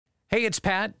Hey, it's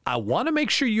Pat. I want to make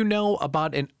sure you know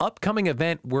about an upcoming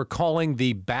event we're calling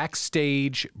the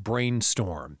Backstage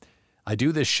Brainstorm. I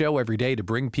do this show every day to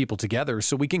bring people together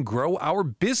so we can grow our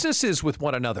businesses with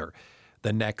one another.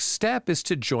 The next step is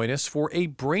to join us for a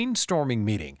brainstorming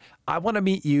meeting. I want to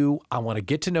meet you. I want to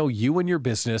get to know you and your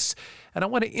business. And I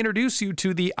want to introduce you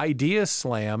to the Idea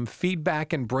Slam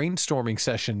feedback and brainstorming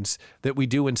sessions that we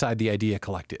do inside the Idea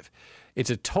Collective. It's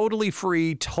a totally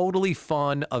free, totally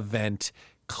fun event.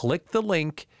 Click the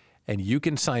link and you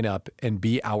can sign up and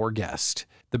be our guest.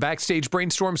 The Backstage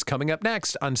Brainstorm's coming up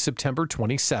next on September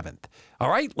 27th. All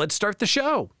right, let's start the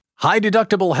show. High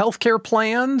deductible healthcare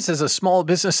plans. As a small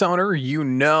business owner, you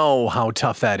know how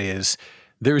tough that is.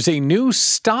 There's a new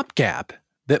stopgap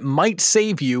that might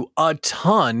save you a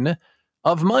ton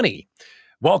of money.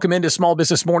 Welcome into Small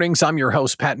Business Mornings. I'm your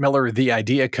host, Pat Miller, the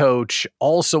Idea Coach.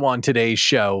 Also on today's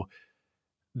show,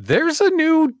 there's a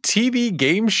new TV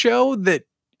game show that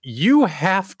you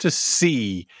have to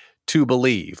see to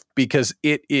believe because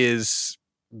it is,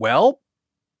 well,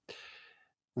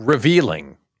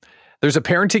 revealing. There's a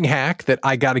parenting hack that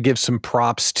I got to give some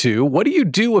props to. What do you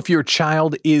do if your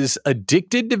child is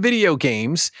addicted to video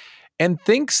games and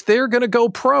thinks they're going to go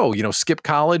pro, skip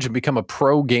college and become a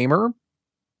pro gamer?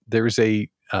 There's a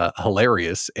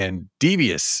hilarious and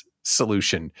devious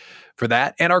solution for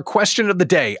that. And our question of the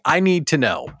day, I need to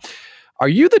know. Are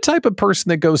you the type of person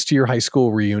that goes to your high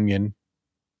school reunion?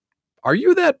 Are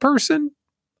you that person?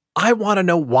 I want to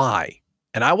know why.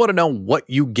 And I want to know what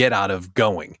you get out of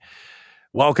going.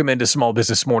 Welcome into Small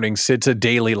Business Mornings. It's a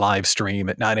daily live stream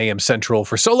at 9 a.m. Central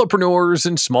for solopreneurs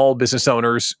and small business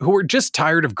owners who are just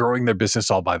tired of growing their business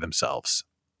all by themselves.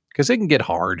 Because it can get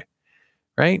hard,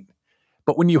 right?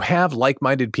 But when you have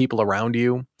like-minded people around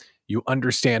you, you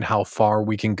understand how far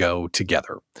we can go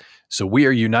together. So we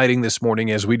are uniting this morning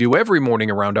as we do every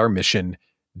morning around our mission,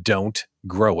 don't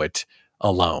grow it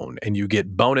alone. And you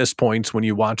get bonus points when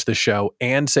you watch the show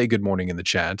and say good morning in the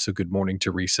chat. So good morning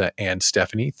to RACY and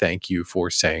Stephanie. Thank you for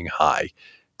saying hi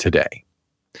today.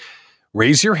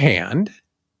 Raise your hand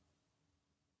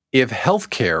if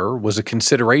healthcare was a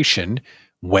consideration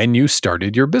when you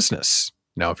started your business.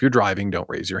 Now, if you're driving, don't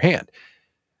raise your hand.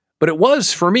 But it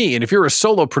was for me. And if you're a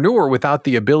solopreneur without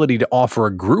the ability to offer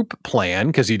a group plan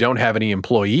because you don't have any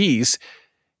employees,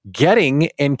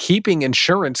 getting and keeping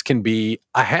insurance can be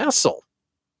a hassle.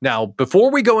 Now,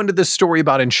 before we go into this story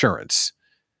about insurance,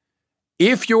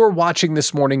 if you're watching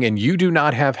this morning and you do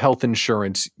not have health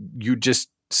insurance, you just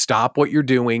stop what you're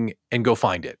doing and go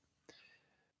find it.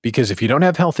 Because if you don't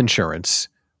have health insurance,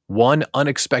 one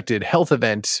unexpected health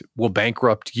event will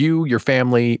bankrupt you, your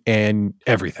family, and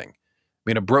everything. I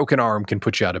mean, a broken arm can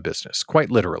put you out of business, quite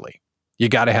literally. You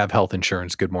got to have health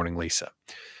insurance. Good morning, Lisa.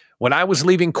 When I was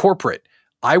leaving corporate,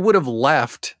 I would have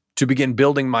left to begin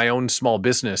building my own small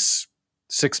business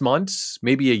 6 months,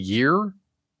 maybe a year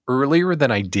earlier than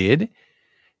I did,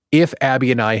 if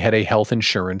Abby and I had a health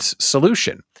insurance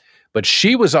solution. But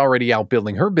she was already out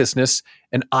building her business,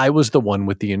 and I was the one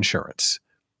with the insurance.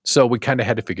 So we kind of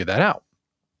had to figure that out.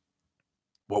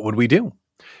 What would we do?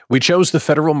 We chose the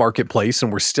federal marketplace,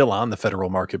 and we're still on the federal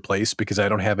marketplace because I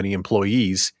don't have any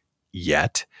employees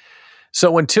yet.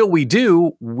 So until we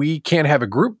do, we can't have a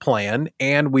group plan,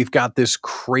 and we've got this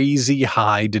crazy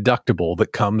high deductible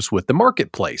that comes with the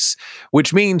marketplace,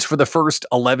 which means for the first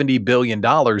 $11 billion,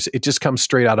 it just comes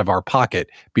straight out of our pocket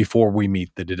before we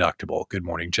meet the deductible. Good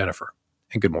morning, Jennifer,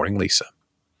 and good morning, Lisa.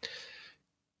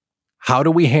 How do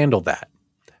we handle that?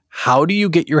 How do you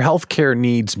get your healthcare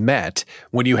needs met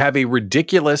when you have a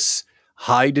ridiculous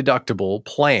high deductible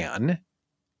plan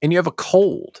and you have a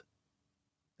cold?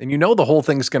 And you know the whole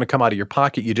thing's going to come out of your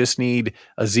pocket. You just need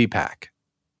a Z-Pack,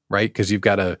 right? Because you've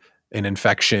got an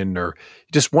infection or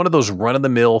just one of those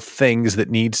run-of-the-mill things that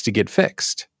needs to get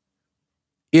fixed.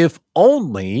 If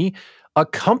only a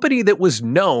company that was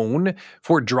known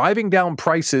for driving down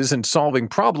prices and solving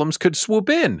problems could swoop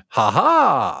in.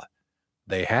 Ha-ha!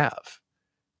 They have.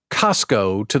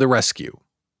 Costco to the rescue.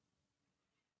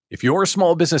 If you're a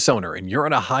small business owner and you're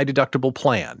on a high deductible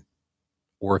plan,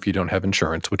 or if you don't have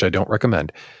insurance, which I don't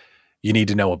recommend, you need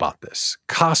to know about this.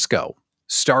 Costco,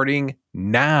 starting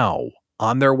now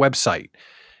on their website,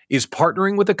 is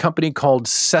partnering with a company called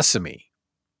Sesame.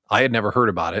 I had never heard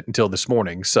about it until this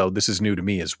morning, so this is new to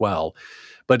me as well.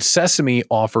 But Sesame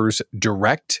offers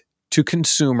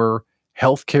direct-to-consumer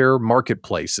healthcare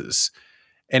marketplaces,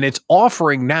 and it's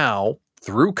offering now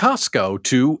through Costco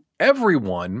to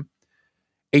everyone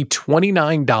a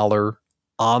 $29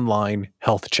 online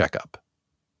health checkup.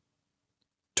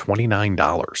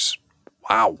 $29.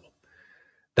 Wow.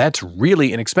 That's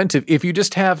really inexpensive. If you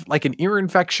just have like an ear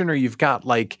infection or you've got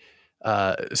like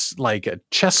like a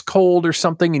chest cold or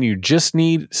something, and you just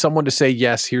need someone to say,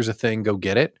 yes, here's a thing, go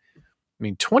get it. I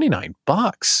mean,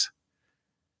 $29.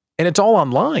 And it's all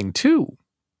online too.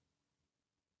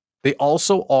 They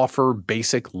also offer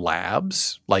basic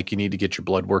labs, like you need to get your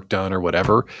blood work done or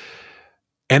whatever.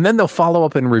 And then they'll follow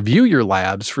up and review your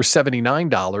labs for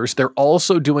 $79. They're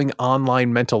also doing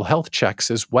online mental health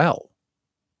checks as well.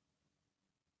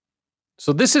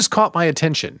 So this has caught my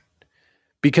attention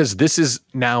because this is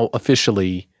now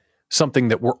officially something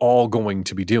that we're all going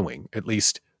to be doing, at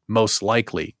least most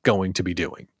likely going to be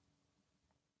doing.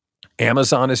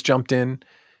 Amazon has jumped in,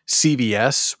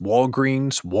 CVS,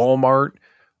 Walgreens, Walmart.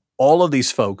 All of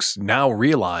these folks now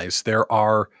realize there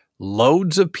are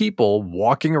loads of people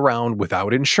walking around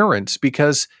without insurance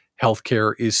because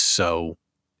healthcare is so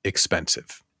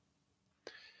expensive.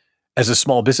 As a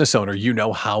small business owner, you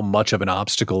know how much of an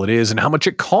obstacle it is and how much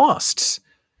it costs.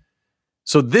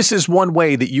 So this is one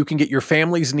way that you can get your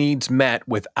family's needs met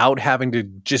without having to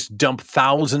just dump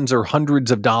thousands or hundreds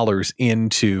of dollars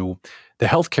into the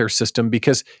healthcare system,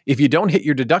 because if you don't hit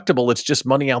your deductible, it's just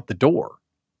money out the door,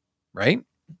 right?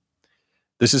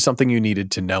 This is something you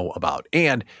needed to know about.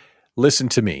 And listen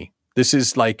to me. This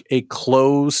is like a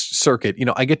closed circuit. You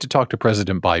know, I get to talk to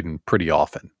President Biden pretty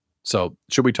often. So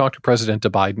should we talk to President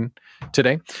Biden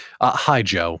today? Hi,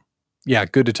 Joe. Yeah,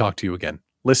 good to talk to you again.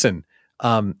 Listen,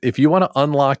 if you want to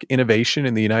unlock innovation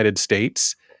in the United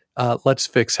States, let's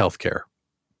fix healthcare.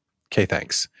 Okay,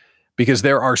 thanks. Because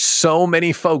there are so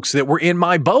many folks that were in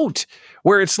my boat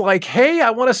where it's like, hey,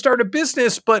 I want to start a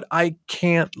business, but I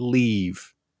can't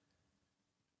leave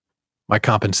my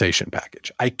compensation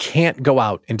package. I can't go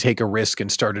out and take a risk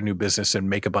and start a new business and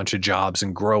make a bunch of jobs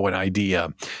and grow an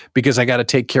idea because I got to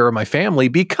take care of my family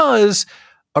because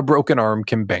a broken arm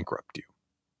can bankrupt you.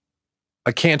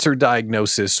 A cancer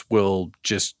diagnosis you'll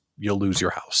lose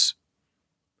your house.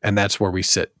 And that's where we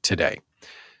sit today.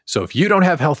 So if you don't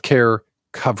have healthcare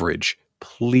coverage,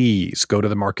 please go to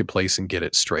the marketplace and get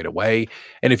it straight away.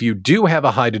 And if you do have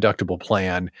a high deductible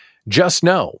plan, just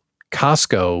know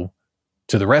Costco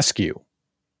to the rescue,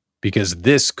 because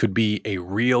this could be a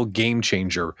real game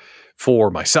changer for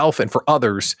myself and for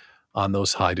others on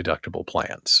those high deductible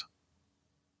plans.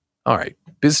 All right,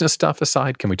 business stuff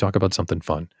aside, can we talk about something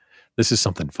fun? This is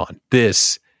something fun.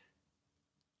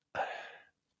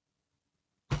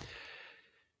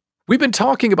 We've been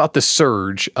talking about the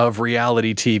surge of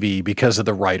reality TV because of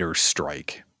the writers'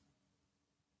 strike.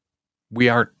 We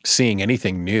aren't seeing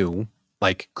anything new,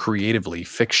 like creatively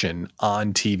fiction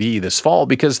on TV this fall,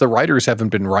 because the writers haven't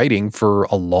been writing for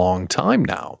a long time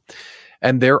now.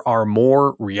 And there are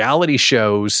more reality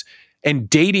shows and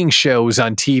dating shows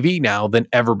on TV now than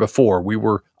ever before.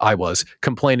 I was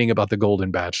complaining about The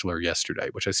Golden Bachelor yesterday,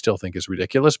 which I still think is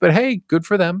ridiculous, but hey, good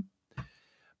for them.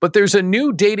 But there's a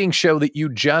new dating show that you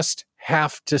just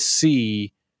have to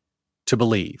see to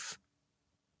believe.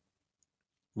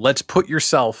 Let's put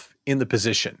yourself in the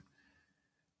position.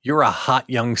 You're a hot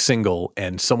young single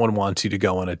and someone wants you to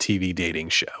go on a TV dating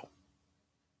show.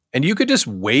 And you could just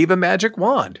wave a magic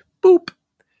wand. Boop.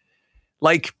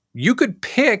 Like, you could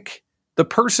pick the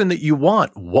person that you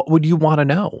want. What would you want to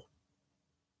know?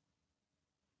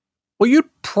 Well, you'd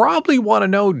probably want to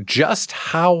know just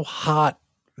how hot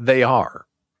they are,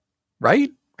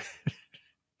 right?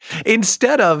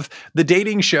 Instead of the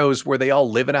dating shows where they all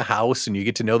live in a house and you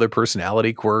get to know their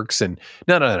personality quirks and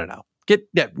no.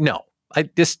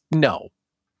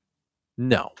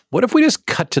 No. What if we just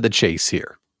cut to the chase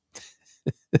here?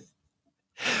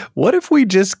 What if we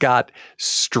just got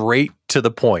straight to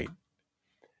the point?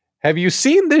 Have you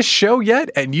seen this show yet?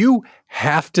 And you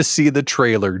have to see the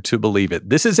trailer to believe it.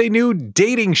 This is a new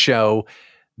dating show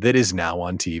that is now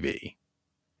on TV.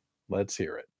 Let's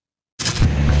hear it.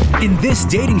 In this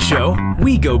dating show,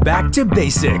 we go back to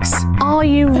basics. Are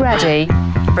you ready?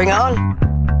 Bring it on.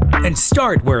 And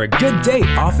start where a good date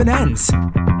often ends.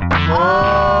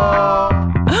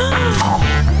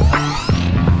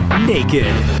 Naked.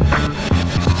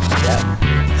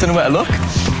 Yeah. Don't know where to look.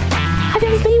 Have you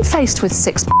ever been faced with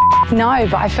six? No,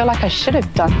 but I feel like I should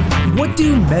have done. What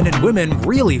do men and women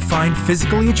really find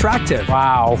physically attractive?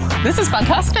 Wow. This is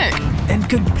fantastic. And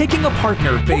could picking a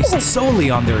partner based solely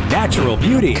on their natural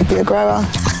beauty Could be a grower.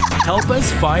 help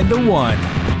us find the one?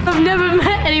 I've never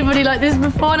met anybody like this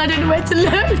before and I don't know where to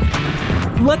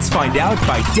look. Let's find out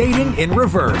by dating in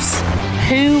reverse.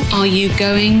 Who are you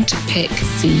going to pick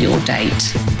for your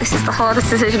date? This is the hardest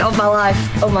decision of my life.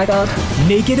 Oh my God.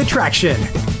 Naked Attraction.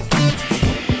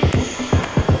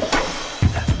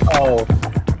 Oh,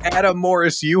 Adam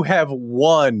Morris, you have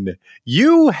won.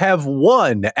 You have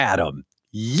won, Adam.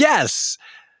 Yes.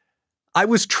 I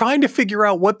was trying to figure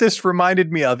out what this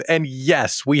reminded me of. And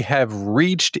yes, we have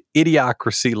reached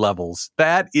idiocracy levels.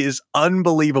 That is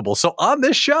unbelievable. So on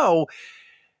this show,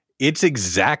 it's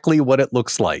exactly what it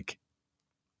looks like.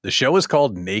 The show is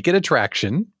called Naked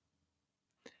Attraction.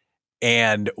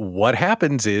 And what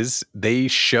happens is they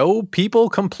show people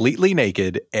completely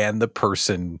naked and the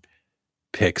person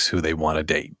picks who they want to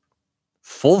date.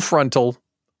 Full frontal,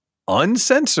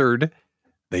 uncensored.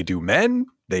 They do men,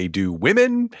 they do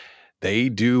women, they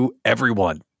do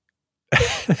everyone.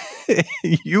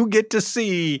 You get to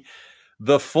see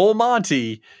the full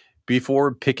Monty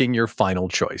before picking your final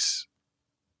choice.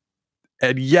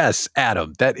 And yes,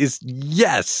 Adam, that is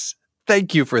yes.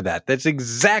 Thank you for that. That's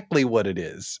exactly what it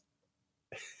is.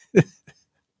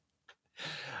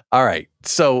 All right.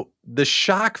 So the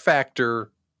shock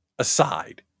factor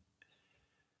aside,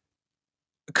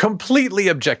 completely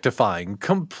objectifying,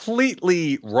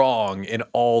 completely wrong in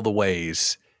all the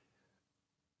ways.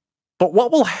 But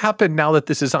what will happen now that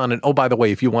this is on? And oh, by the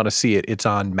way, if you want to see it, it's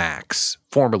on Max,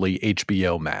 formerly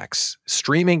HBO Max,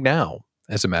 streaming now,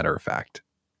 as a matter of fact.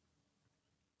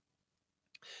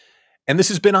 And this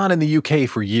has been on in the UK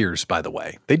for years, by the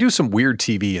way. They do some weird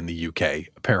TV in the UK,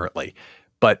 apparently.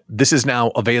 But this is now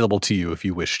available to you if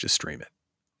you wish to stream it.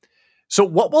 So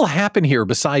what will happen here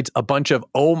besides a bunch of,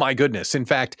 oh my goodness, in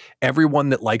fact, everyone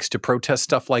that likes to protest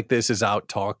stuff like this is out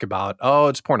talk about, oh,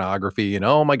 it's pornography and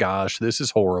oh my gosh, this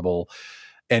is horrible.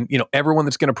 And, everyone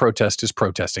that's going to protest is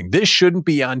protesting. This shouldn't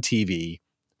be on TV.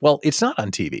 Well, it's not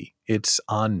on TV. It's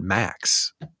on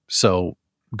Max. So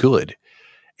good.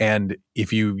 And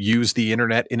if you use the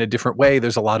internet in a different way,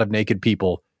 there's a lot of naked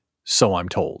people. So I'm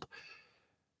told.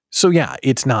 So yeah,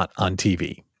 it's not on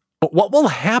TV. But what will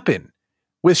happen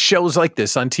with shows like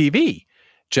this on TV?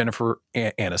 Jennifer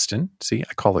Aniston, see,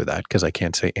 I call her that because I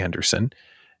can't say Anderson.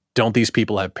 Don't these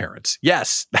people have parents?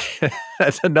 Yes,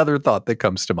 that's another thought that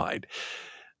comes to mind.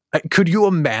 Could you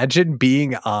imagine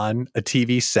being on a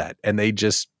TV set and they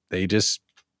just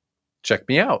check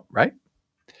me out, right?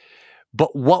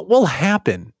 But what will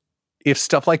happen if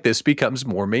stuff like this becomes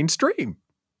more mainstream?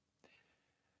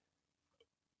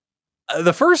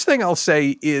 The first thing I'll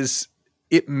say is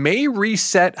it may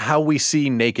reset how we see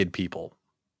naked people.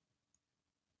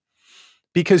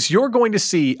 Because you're going to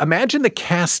see, imagine the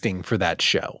casting for that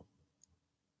show.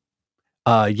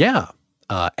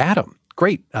 Adam,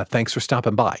 great. Thanks for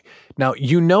stopping by. Now,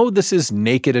 this is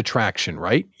Naked Attraction,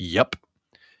 right? Yep.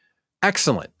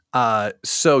 Excellent.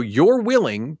 So you're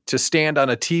willing to stand on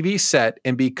a TV set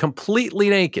and be completely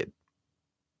naked.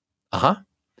 Uh-huh.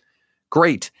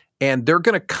 Great. And they're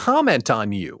going to comment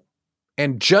on you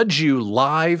and judge you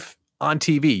live on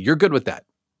TV. You're good with that.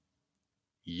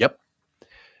 Yep.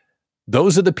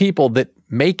 Those are the people that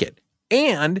make it.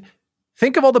 And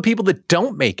think of all the people that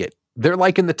don't make it. They're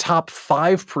like in the top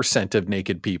 5% of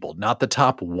naked people, not the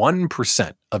top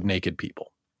 1% of naked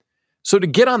people. So to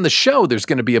get on the show, there's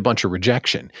going to be a bunch of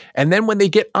rejection. And then when they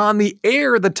get on the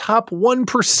air, the top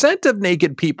 1% of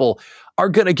naked people are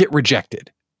going to get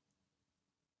rejected.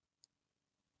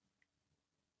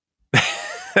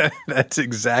 That's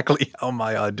exactly how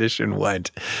my audition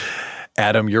went.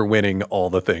 Adam, you're winning all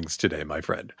the things today, my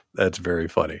friend. That's very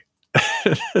funny.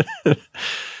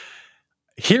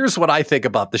 Here's what I think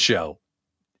about the show.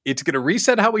 It's going to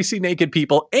reset how we see naked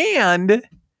people, and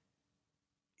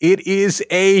it is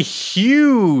a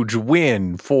huge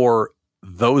win for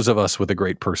those of us with a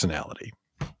great personality.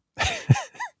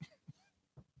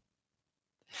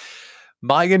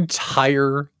 My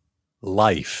entire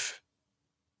life,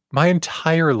 I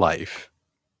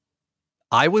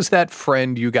was that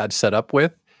friend you got set up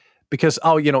with because,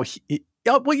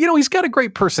 he's got a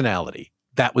great personality.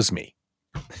 That was me.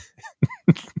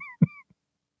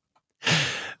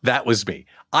 That was me.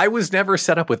 I was never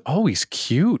set up with, oh, he's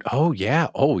cute. Oh, yeah.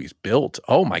 Oh, he's built.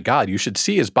 Oh, my God. You should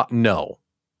see his body. No.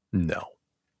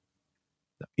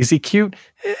 Is he cute?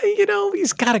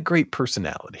 He's got a great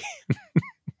personality.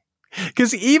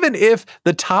 Because even if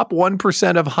the top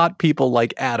 1% of hot people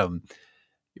like Adam,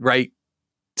 right,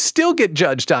 still get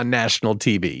judged on national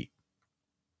TV,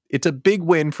 it's a big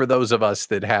win for those of us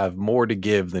that have more to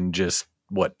give than just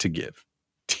what to give.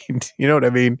 You know what I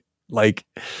mean? Like,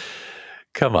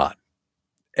 come on.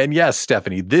 And yes,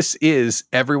 Stephanie, this is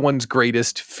everyone's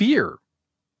greatest fear.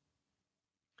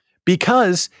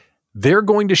 Because they're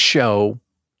going to show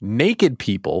naked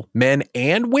people, men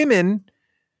and women,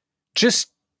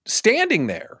 just standing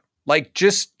there. Like,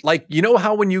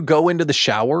 how when you go into the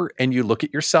shower and you look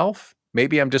at yourself,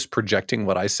 maybe I'm just projecting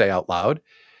what I say out loud,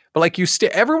 but like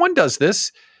everyone does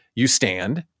this. You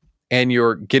stand and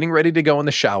you're getting ready to go in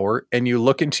the shower and you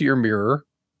look into your mirror,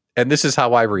 and this is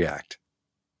how I react.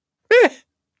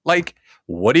 Like,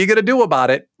 What are you going to do about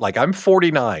it? Like, I'm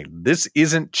 49. This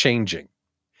isn't changing.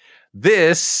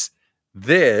 This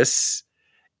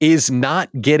is not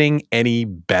getting any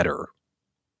better.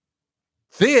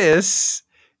 This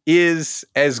is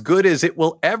as good as it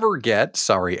will ever get.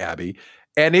 Sorry, Abby.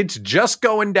 And it's just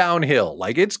going downhill.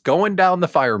 Like, it's going down the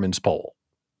fireman's pole.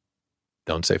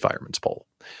 Don't say fireman's pole.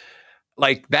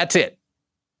 Like, that's it.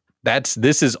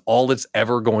 This is all it's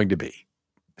ever going to be.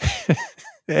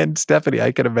 And Stephanie,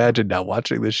 I can imagine now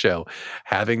watching this show,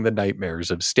 having the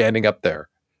nightmares of standing up there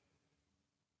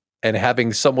and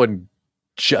having someone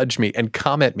judge me and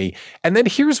comment me. And then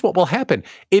here's what will happen.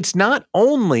 It's not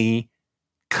only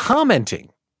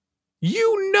commenting.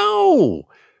 You know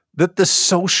that the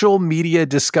social media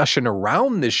discussion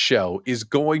around this show is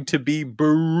going to be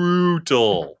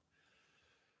brutal.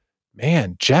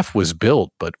 Man, Jeff was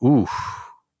built, but ooh,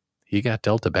 he got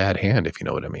dealt a bad hand, if you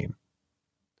know what I mean.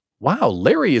 Wow,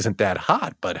 Larry isn't that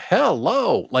hot, but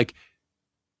hello. Like,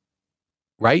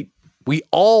 right? We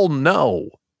all know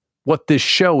what this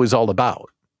show is all about.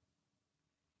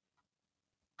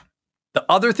 The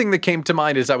other thing that came to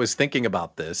mind as I was thinking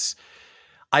about this,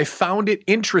 I found it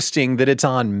interesting that it's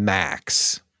on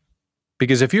Max.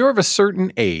 Because if you're of a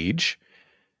certain age,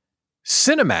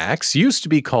 Cinemax used to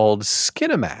be called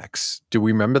Skinemax. Do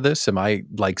we remember this? Am I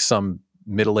like some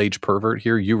middle-aged pervert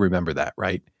here? You remember that,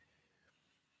 right?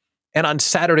 And on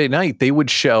Saturday night, they would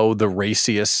show the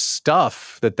raciest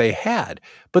stuff that they had.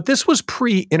 But this was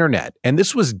pre-internet, and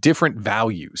this was different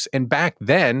values. And back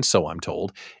then, so I'm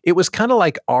told, it was kind of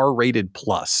like R-rated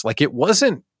plus. Like, it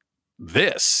wasn't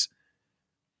this.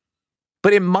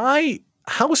 But in my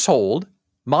household,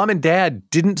 mom and dad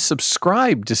didn't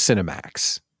subscribe to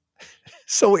Cinemax.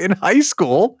 So in high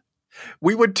school,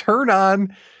 we would turn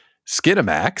on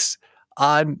Skinemax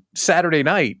on Saturday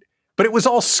night. But it was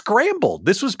all scrambled.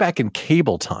 This was back in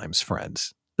cable times,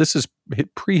 friends. This is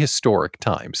prehistoric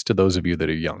times to those of you that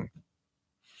are young.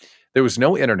 There was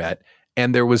no internet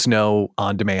and there was no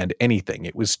on-demand anything.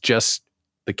 It was just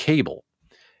the cable.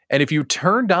 And if you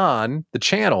turned on the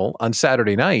channel on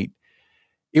Saturday night,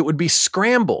 it would be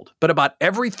scrambled. But about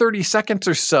every 30 seconds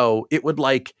or so, it would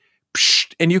like,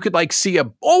 psh, and you could like see a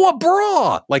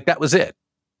bra. Like that was it.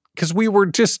 Because we were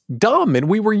just dumb and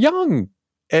we were young.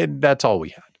 And that's all we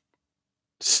had.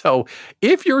 So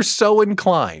if you're so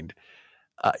inclined,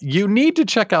 you need to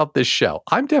check out this show.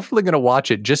 I'm definitely going to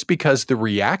watch it just because the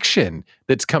reaction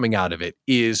that's coming out of it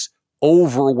is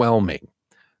overwhelming.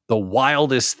 The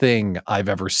wildest thing I've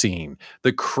ever seen.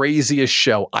 The craziest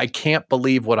show. I can't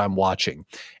believe what I'm watching.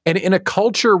 And in a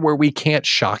culture where we can't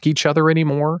shock each other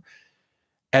anymore,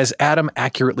 as Adam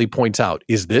accurately points out,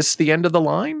 is this the end of the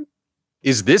line?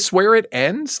 Is this where it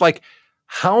ends? Like,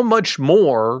 how much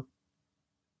more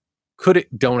could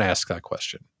it? Don't ask that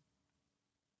question.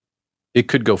 It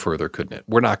could go further, couldn't it?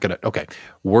 We're not going to. Okay,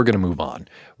 we're going to move on.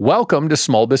 Welcome to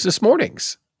Small Business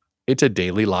Mornings. It's a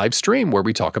daily live stream where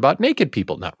we talk about naked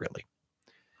people. Not really.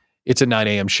 It's a 9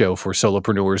 a.m. show for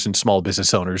solopreneurs and small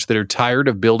business owners that are tired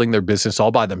of building their business all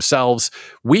by themselves.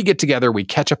 We get together, we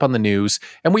catch up on the news,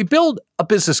 and we build a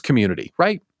business community,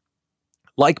 right?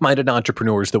 Like-minded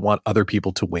entrepreneurs that want other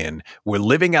people to win. We're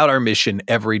living out our mission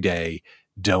every day.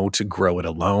 Don't grow it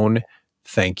alone.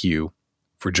 Thank you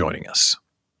for joining us.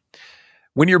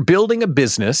 When you're building a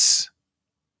business,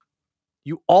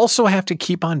 you also have to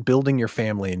keep on building your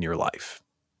family and your life.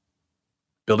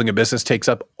 Building a business takes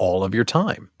up all of your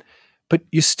time, but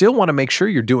you still want to make sure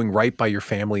you're doing right by your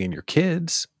family and your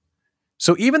kids.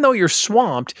 So even though you're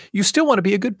swamped, you still want to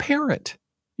be a good parent.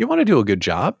 You want to do a good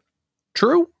job.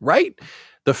 True, right?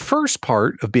 The first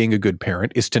part of being a good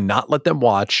parent is to not let them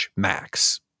watch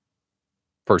Max.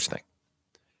 First thing.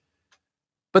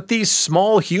 But these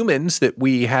small humans that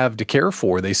we have to care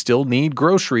for, they still need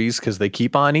groceries because they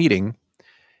keep on eating.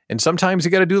 And sometimes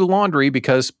you got to do the laundry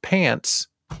because pants.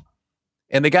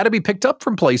 And they got to be picked up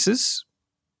from places.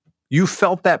 You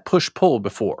felt that push-pull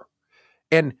before.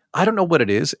 And I don't know what it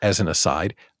is, as an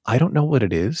aside. I don't know what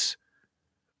it is.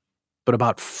 But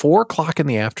about 4 o'clock in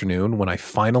the afternoon, when I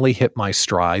finally hit my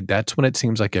stride, that's when it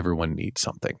seems like everyone needs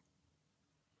something.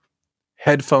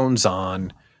 Headphones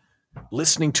on,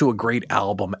 listening to a great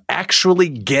album, actually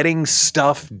getting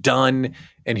stuff done.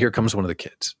 And here comes one of the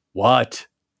kids. What?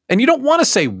 And you don't want to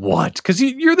say what, because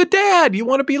you're the dad. You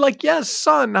want to be like, yes,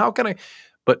 son, how can I?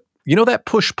 But you know that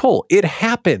push-pull, it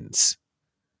happens.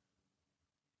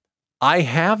 I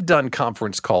have done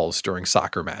conference calls during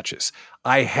soccer matches.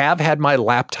 I have had my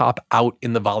laptop out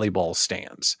in the volleyball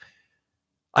stands.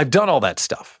 I've done all that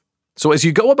stuff. So as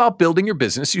you go about building your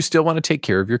business, you still want to take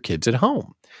care of your kids at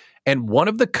home. And one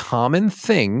of the common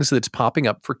things that's popping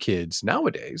up for kids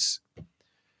nowadays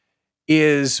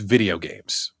is video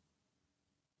games.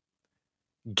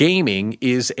 Gaming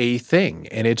is a thing,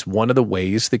 and it's one of the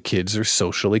ways that kids are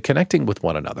socially connecting with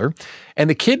one another. And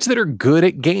the kids that are good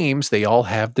at games, they all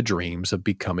have the dreams of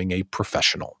becoming a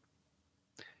professional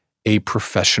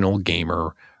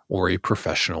gamer or a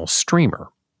professional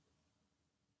streamer.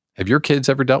 Have your kids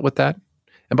ever dealt with that?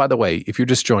 And by the way, if you're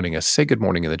just joining us, say good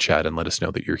morning in the chat and let us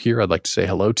know that you're here. I'd like to say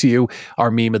hello to you.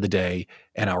 Our meme of the day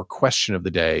and our question of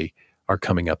the day are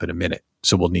coming up in a minute,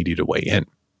 so we'll need you to weigh in.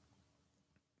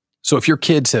 So if your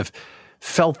kids have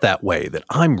felt that way, that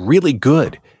I'm really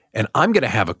good and I'm going to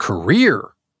have a career,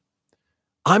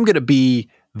 I'm going to be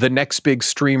the next big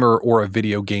streamer or a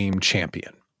video game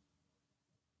champion,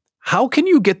 how can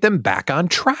you get them back on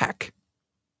track?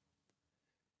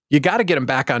 You got to get them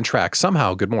back on track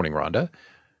somehow. Good morning, Rhonda.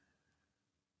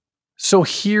 So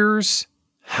here's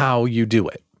how you do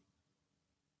it.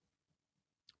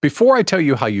 Before I tell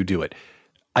you how you do it,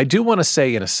 I do want to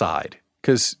say an aside,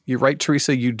 because you're right,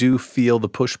 Teresa, you do feel the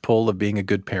push-pull of being a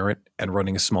good parent and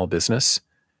running a small business.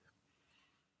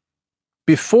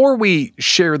 Before we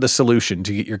share the solution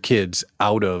to get your kids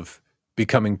out of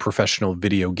becoming professional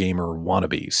video gamer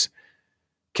wannabes,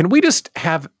 can we just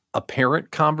have a parent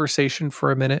conversation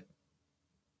for a minute?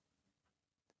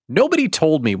 Nobody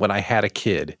told me when I had a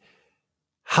kid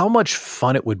how much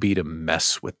fun it would be to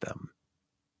mess with them.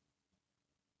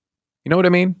 You know what I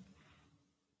mean?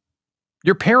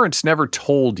 Your parents never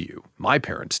told you. My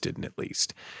parents didn't, at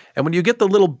least. And when you get the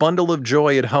little bundle of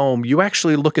joy at home, you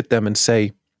actually look at them and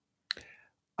say,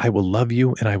 I will love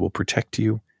you and I will protect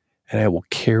you and I will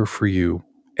care for you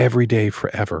every day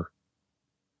forever.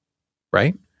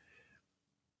 Right?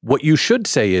 What you should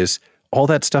say is, all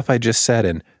that stuff I just said,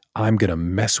 and I'm going to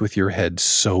mess with your head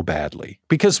so badly.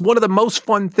 Because one of the most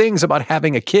fun things about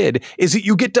having a kid is that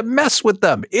you get to mess with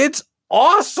them. It's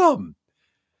awesome.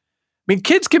 I mean,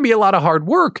 kids can be a lot of hard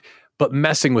work, but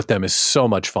messing with them is so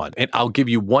much fun. And I'll give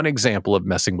you one example of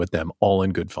messing with them, all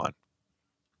in good fun.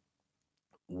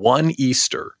 One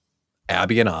Easter,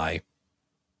 Abby and I,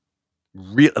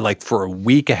 like for a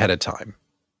week ahead of time,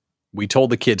 we told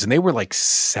the kids, and they were like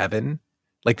 7,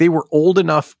 like they were old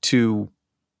enough to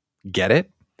get it.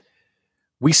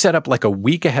 We set up like a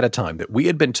week ahead of time that we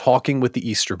had been talking with the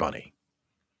Easter Bunny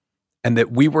and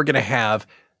that we were going to have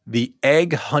the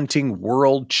egg hunting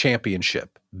world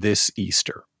championship this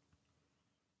Easter.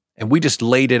 And we just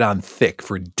laid it on thick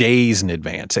for days in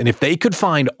advance. And if they could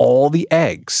find all the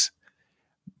eggs,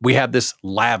 we have this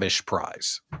lavish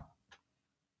prize.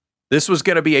 This was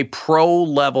going to be a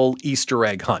pro-level Easter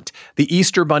egg hunt. The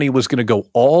Easter Bunny was going to go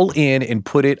all in and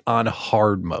put it on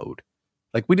hard mode.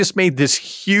 Like, we just made this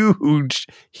huge,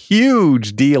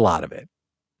 huge deal out of it.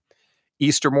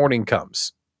 Easter morning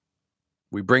comes.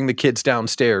 We bring the kids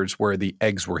downstairs where the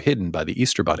eggs were hidden by the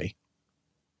Easter Bunny.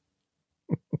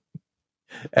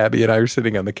 Abby and I are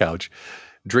sitting on the couch,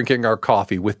 drinking our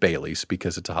coffee with Bailey's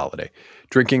because it's a holiday.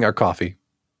 Drinking our coffee.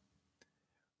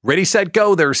 Ready, set,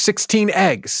 go. There are 16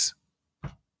 eggs.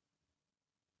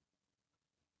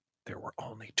 There were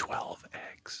only 12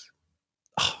 eggs.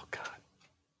 Oh,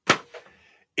 God.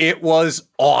 It was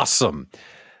awesome.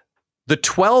 The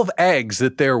 12 eggs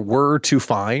that there were to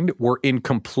find were in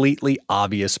completely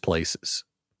obvious places.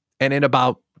 And in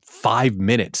about 5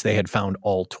 minutes, they had found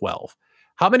all 12.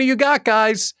 How many you got,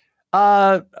 guys?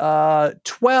 12.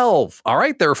 All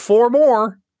right, there are 4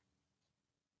 more.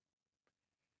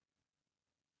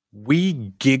 We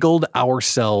giggled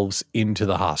ourselves into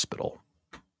the hospital.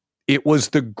 It was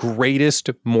the greatest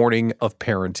morning of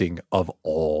parenting of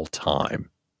all time.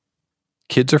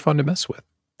 Kids are fun to mess with.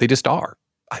 They just are.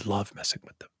 I love messing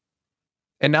with them.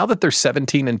 And now that they're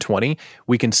 17 and 20,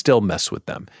 we can still mess with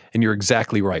them. And you're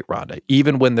exactly right, Rhonda.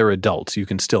 Even when they're adults, you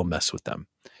can still mess with them.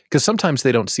 Because sometimes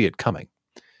they don't see it coming.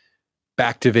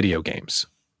 Back to video games.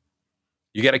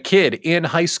 You got a kid in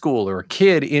high school or a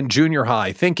kid in junior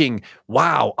high thinking,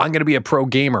 wow, I'm going to be a pro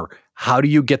gamer. How do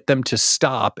you get them to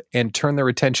stop and turn their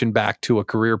attention back to a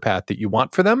career path that you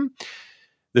want for them?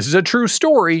 This is a true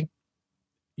story.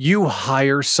 You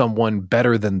hire someone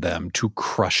better than them to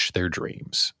crush their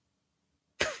dreams.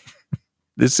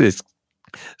 This is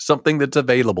something that's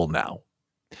available now.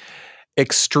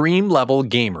 Extreme level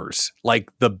gamers, like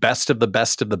the best of the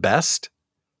best of the best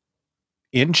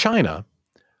in China,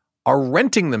 are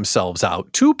renting themselves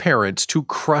out to parents to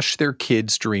crush their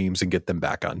kids' dreams and get them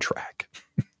back on track.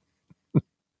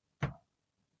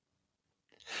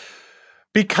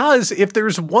 Because if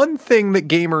there's one thing that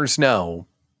gamers know,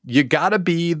 you got to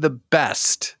be the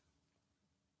best.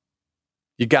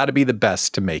 You got to be the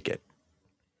best to make it.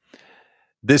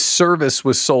 This service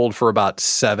was sold for about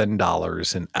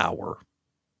 $7 an hour.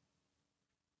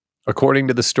 According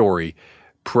to the story,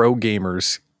 pro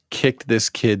gamers kicked this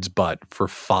kid's butt for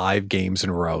 5 games in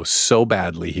a row so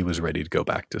badly he was ready to go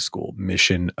back to school.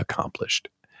 Mission accomplished.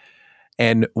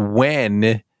 And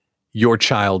when your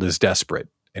child is desperate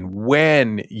and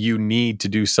when you need to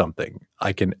do something,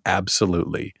 I can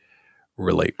absolutely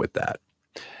relate with that.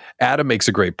 Adam makes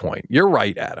a great point. You're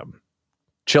right, Adam.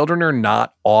 Children are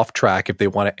not off track if they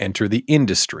want to enter the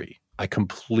industry. I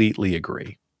completely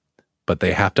agree. But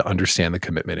they have to understand the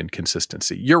commitment and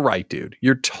consistency. You're right, dude.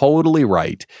 You're totally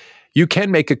right. You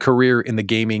can make a career in the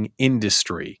gaming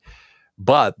industry,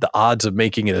 but the odds of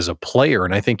making it as a player,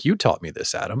 and I think you taught me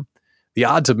this, Adam, the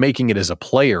odds of making it as a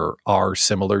player are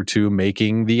similar to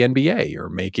making the NBA or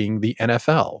making the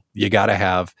NFL. You got to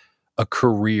have a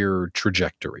career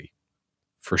trajectory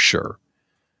for sure.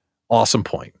 Awesome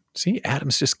point. See,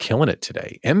 Adam's just killing it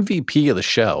today. MVP of the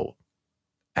show.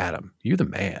 Adam, you the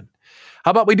man. How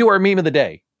about we do our meme of the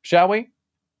day, shall we?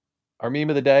 Our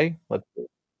meme of the day? Let's see.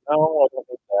 No, I don't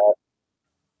think that.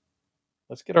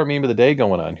 Let's get our meme of the day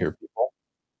going on here, people.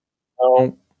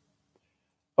 Oh,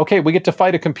 okay, we get to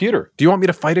fight a computer. Do you want me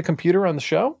to fight a computer on the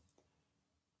show?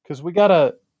 Because we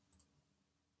gotta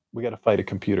fight a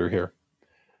computer here.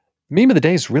 Meme of the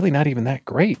day is really not even that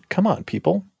great. Come on,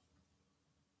 people.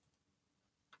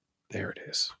 There it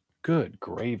is. Good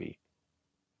gravy.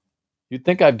 You'd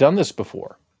think I've done this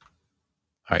before.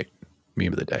 All right,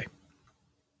 meme of the day.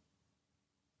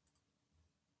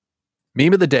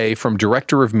 Meme of the day from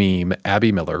director of meme,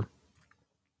 Abby Miller.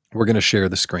 We're going to share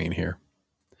the screen here.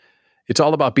 It's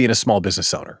all about being a small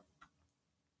business owner.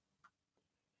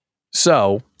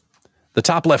 So the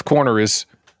top left corner is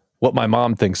what my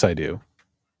mom thinks I do,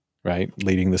 right?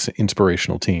 Leading this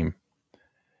inspirational team.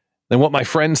 Then what my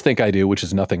friends think I do, which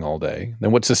is nothing all day.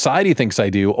 Then what society thinks I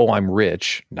do, oh, I'm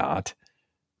rich, not.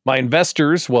 My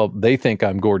investors, well, they think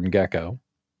I'm Gordon Gekko.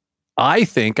 I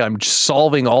think I'm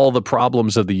solving all the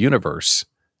problems of the universe.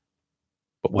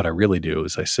 But what I really do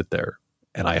is I sit there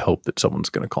and I hope that someone's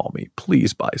going to call me.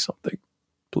 Please buy something.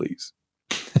 Please.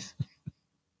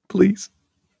 Please.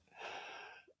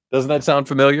 Doesn't that sound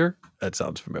familiar? That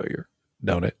sounds familiar,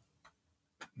 don't it?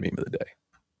 Meme of the day.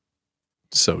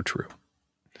 So true.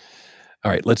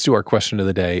 All right, let's do our question of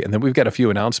the day. And then we've got a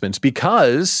few announcements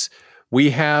because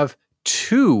we have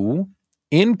 2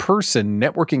 in-person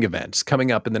networking events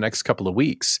coming up in the next couple of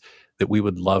weeks that we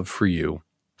would love for you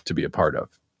to be a part of.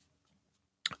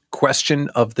 Question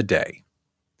of the day.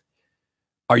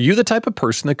 Are you the type of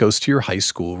person that goes to your high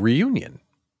school reunion?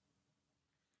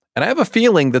 And I have a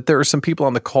feeling that there are some people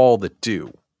on the call that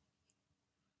do.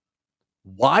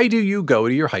 Why do you go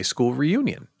to your high school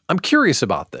reunion? I'm curious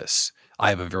about this. I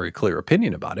have a very clear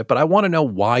opinion about it, but I want to know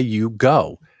why you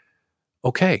go.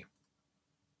 Okay.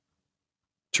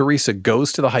 Teresa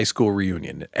goes to the high school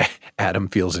reunion. Adam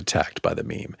feels attacked by the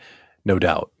meme. No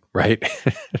doubt, right?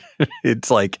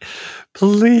 It's like,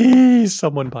 please,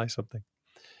 someone buy something.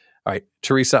 All right,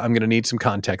 Teresa, I'm going to need some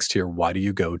context here. Why do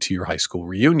you go to your high school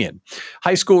reunion?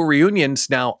 High school reunions,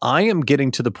 now I am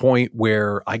getting to the point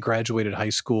where I graduated high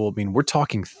school. I mean, we're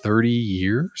talking 30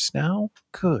 years now.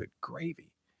 Good gravy.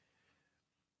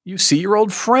 You see your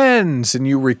old friends and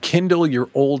you rekindle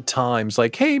your old times.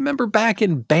 Like, hey, remember back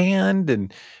in band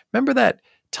and remember that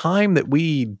time that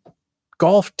we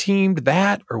golf teamed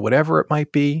that or whatever it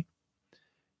might be?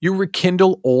 You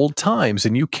rekindle old times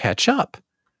and you catch up.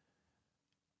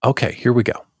 Okay, here we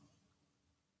go.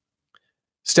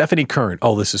 Stephanie Kern.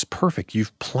 Oh, this is perfect.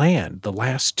 You've planned the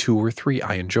last 2 or 3.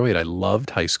 I enjoy it. I loved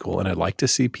high school and I'd like to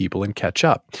see people and catch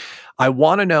up. I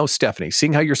want to know, Stephanie,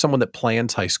 seeing how you're someone that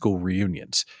plans high school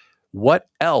reunions, what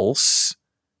else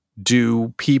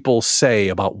do people say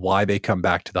about why they come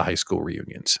back to the high school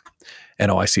reunions?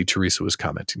 And oh, I see Teresa was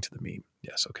commenting to the meme.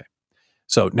 Yes, okay.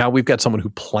 So now we've got someone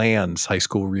who plans high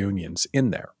school reunions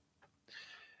in there.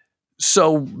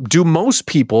 So do most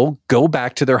people go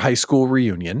back to their high school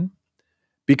reunion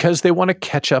because they want to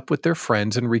catch up with their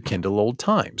friends and rekindle old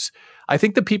times? I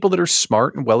think the people that are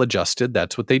smart and well-adjusted,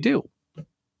 that's what they do.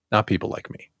 Not people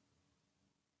like me.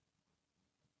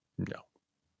 No.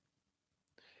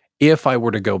 If I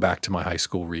were to go back to my high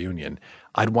school reunion,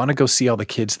 I'd want to go see all the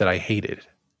kids that I hated,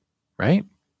 right?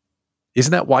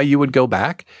 Isn't that why you would go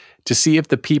back? To see if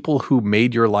the people who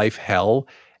made your life hell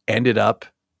ended up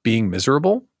being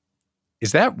miserable?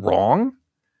 Is that wrong?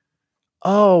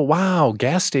 Oh, wow.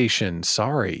 Gas station.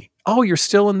 Sorry. Oh, you're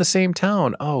still in the same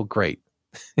town. Oh, great.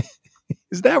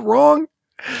 Is that wrong?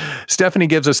 Stephanie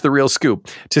gives us the real scoop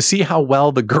to see how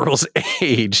well the girls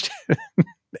aged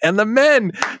and the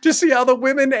men to see how the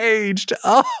women aged.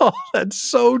 Oh, that's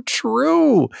so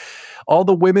true. All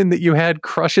the women that you had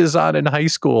crushes on in high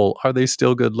school, are they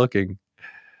still good looking?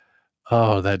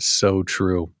 Oh, that's so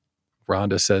true.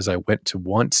 Rhonda says, I went to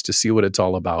once to see what it's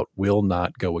all about. Will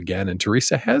not go again. And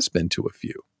Teresa has been to a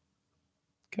few.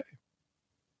 Okay.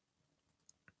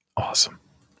 Awesome.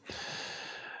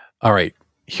 All right.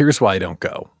 Here's why I don't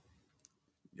go.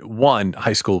 One,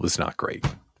 high school was not great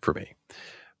for me.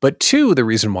 But two, the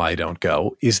reason why I don't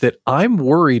go is that I'm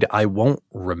worried I won't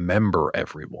remember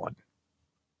everyone.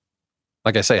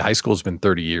 Like I say, high school's been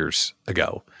 30 years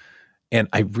ago, and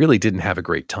I really didn't have a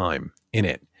great time in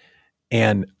it.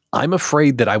 And I'm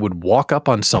afraid that I would walk up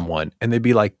on someone and they'd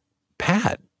be like,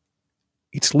 Pat,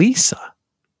 it's Lisa.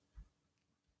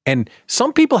 And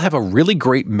some people have a really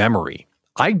great memory.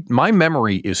 My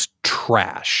memory is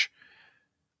trash.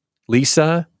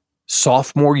 Lisa,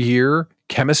 sophomore year,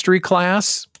 chemistry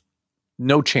class,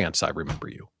 no chance I remember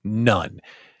you. None.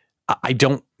 I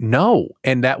don't know.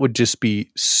 And that would just be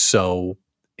so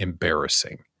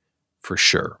embarrassing for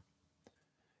sure.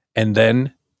 And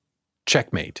then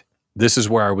checkmate. This is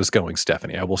where I was going,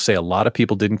 Stephanie. I will say a lot of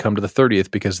people didn't come to the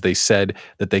 30th because they said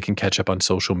that they can catch up on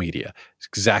social media. It's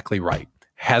exactly right.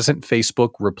 Hasn't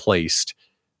Facebook replaced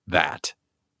that,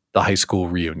 the high school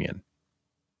reunion?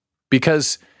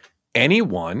 Because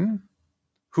anyone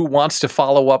who wants to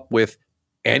follow up with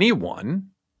anyone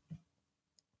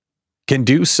can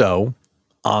do so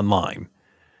online.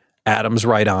 Adam's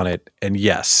right on it. And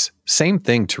yes, same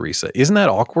thing, Teresa. Isn't that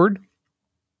awkward?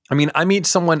 I mean, I meet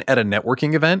someone at a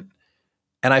networking event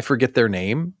and I forget their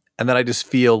name, and then I just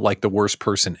feel like the worst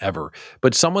person ever.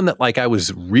 But someone that like I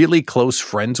was really close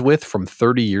friends with from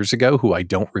 30 years ago who I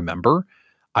don't remember,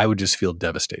 I would just feel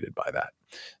devastated by that.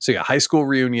 So yeah, high school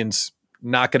reunions,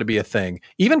 not going to be a thing.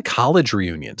 Even college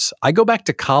reunions. I go back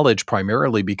to college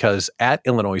primarily because at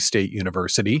Illinois State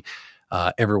University,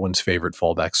 everyone's favorite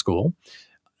fallback school,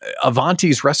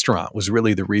 Avanti's restaurant was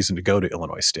really the reason to go to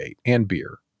Illinois State, and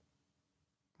beer.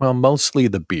 Well, mostly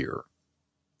the beer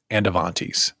and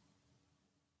Avanti's.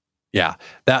 Yeah,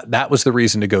 that was the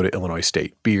reason to go to Illinois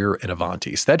State, beer and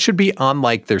Avanti's. That should be on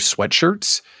like their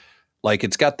sweatshirts. Like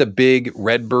it's got the big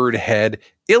Redbird head,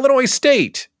 Illinois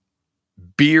State,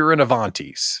 beer and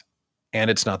Avanti's. And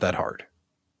it's not that hard.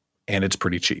 And it's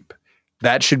pretty cheap.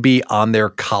 That should be on their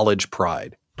college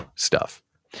pride stuff.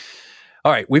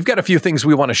 All right, we've got a few things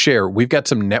we want to share. We've got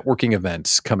some networking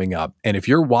events coming up. And if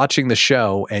you're watching the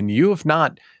show and you have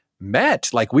not met,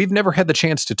 like we've never had the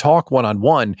chance to talk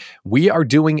one-on-one, we are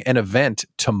doing an event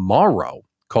tomorrow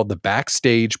called the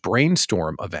Backstage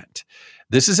Brainstorm event.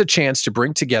 This is a chance to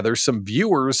bring together some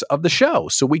viewers of the show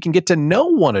so we can get to know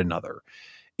one another.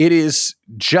 It is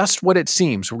just what it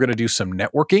seems. We're going to do some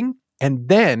networking, and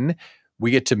then we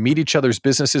get to meet each other's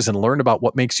businesses and learn about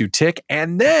what makes you tick.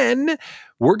 And then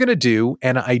we're going to do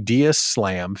an idea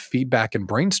slam feedback and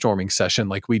brainstorming session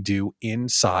like we do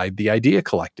inside the Idea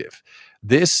Collective.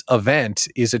 This event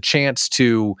is a chance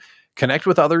to connect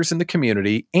with others in the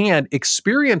community and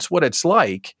experience what it's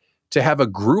like to have a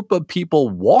group of people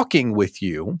walking with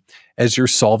you as you're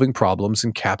solving problems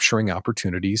and capturing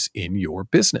opportunities in your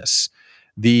business.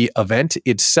 The event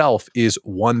itself is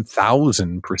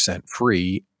 1,000%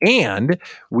 free, and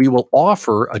we will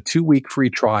offer a 2-week free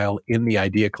trial in the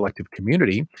Idea Collective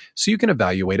community so you can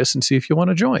evaluate us and see if you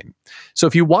want to join. So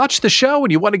if you watch the show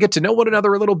and you want to get to know one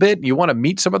another a little bit, and you want to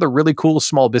meet some other really cool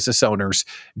small business owners,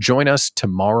 join us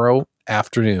tomorrow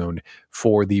afternoon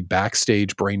for the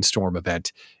Backstage Brainstorm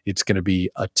event. It's going to be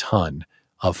a ton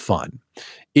of fun.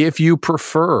 If you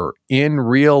prefer in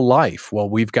real life, well,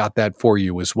 we've got that for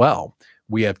you as well.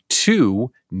 We have 2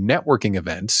 networking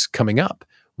events coming up.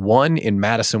 One in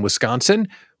Madison, Wisconsin,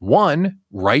 one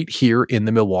right here in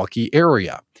the Milwaukee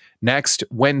area. Next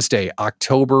Wednesday,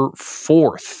 October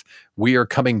 4th, we are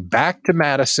coming back to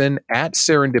Madison at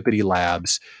Serendipity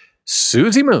Labs.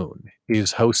 Susie Moon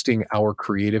is hosting our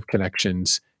Creative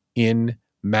Connections in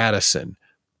Madison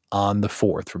on the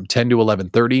 4th from 10 to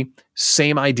 11:30.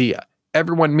 Same idea.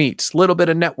 Everyone meets, little bit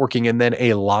of networking, and then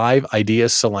a live idea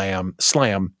slam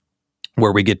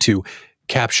where we get to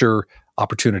capture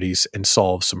opportunities and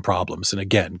solve some problems. And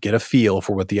again, get a feel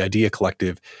for what the Idea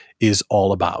Collective is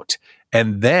all about.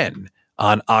 And then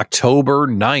on October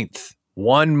 9th,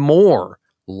 one more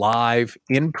live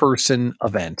in-person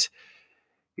event.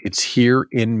 It's here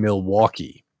in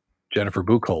Milwaukee. Jennifer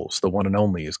Buchholz, the one and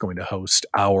only, is going to host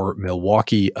our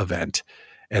Milwaukee event.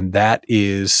 And that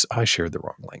is, I shared the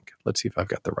wrong link. Let's see if I've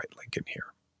got the right link in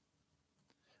here.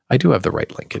 I do have the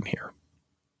right link in here.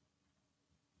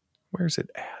 Where's it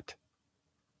at?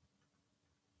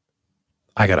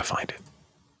 I got to find it.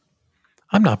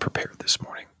 I'm not prepared this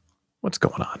morning. What's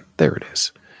going on? There it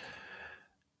is.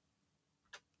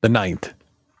 The 9th.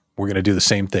 we're going to do the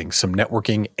same thing. Some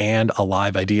networking and a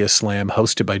live idea slam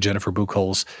hosted by Jennifer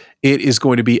Buchholz. It is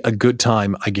going to be a good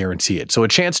time. I guarantee it. So a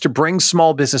chance to bring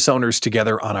small business owners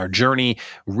together on our journey,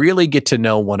 really get to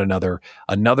know one another.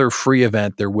 Another free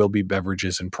event. There will be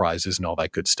beverages and prizes and all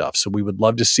that good stuff. So we would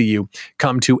love to see you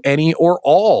come to any or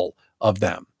all of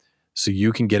them so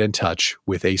you can get in touch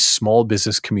with a small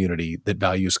business community that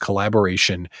values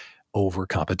collaboration over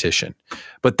competition.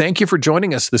 But thank you for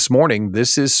joining us this morning.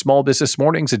 This is Small Business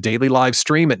Mornings, a daily live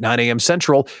stream at 9 a.m.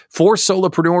 Central for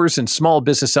solopreneurs and small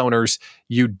business owners.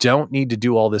 You don't need to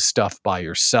do all this stuff by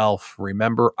yourself.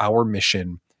 Remember our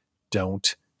mission: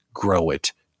 don't grow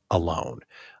it alone.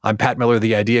 I'm Pat Miller,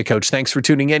 the Idea Coach. Thanks for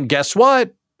tuning in. Guess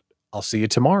what? I'll see you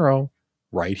tomorrow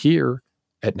right here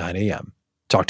at 9 a.m.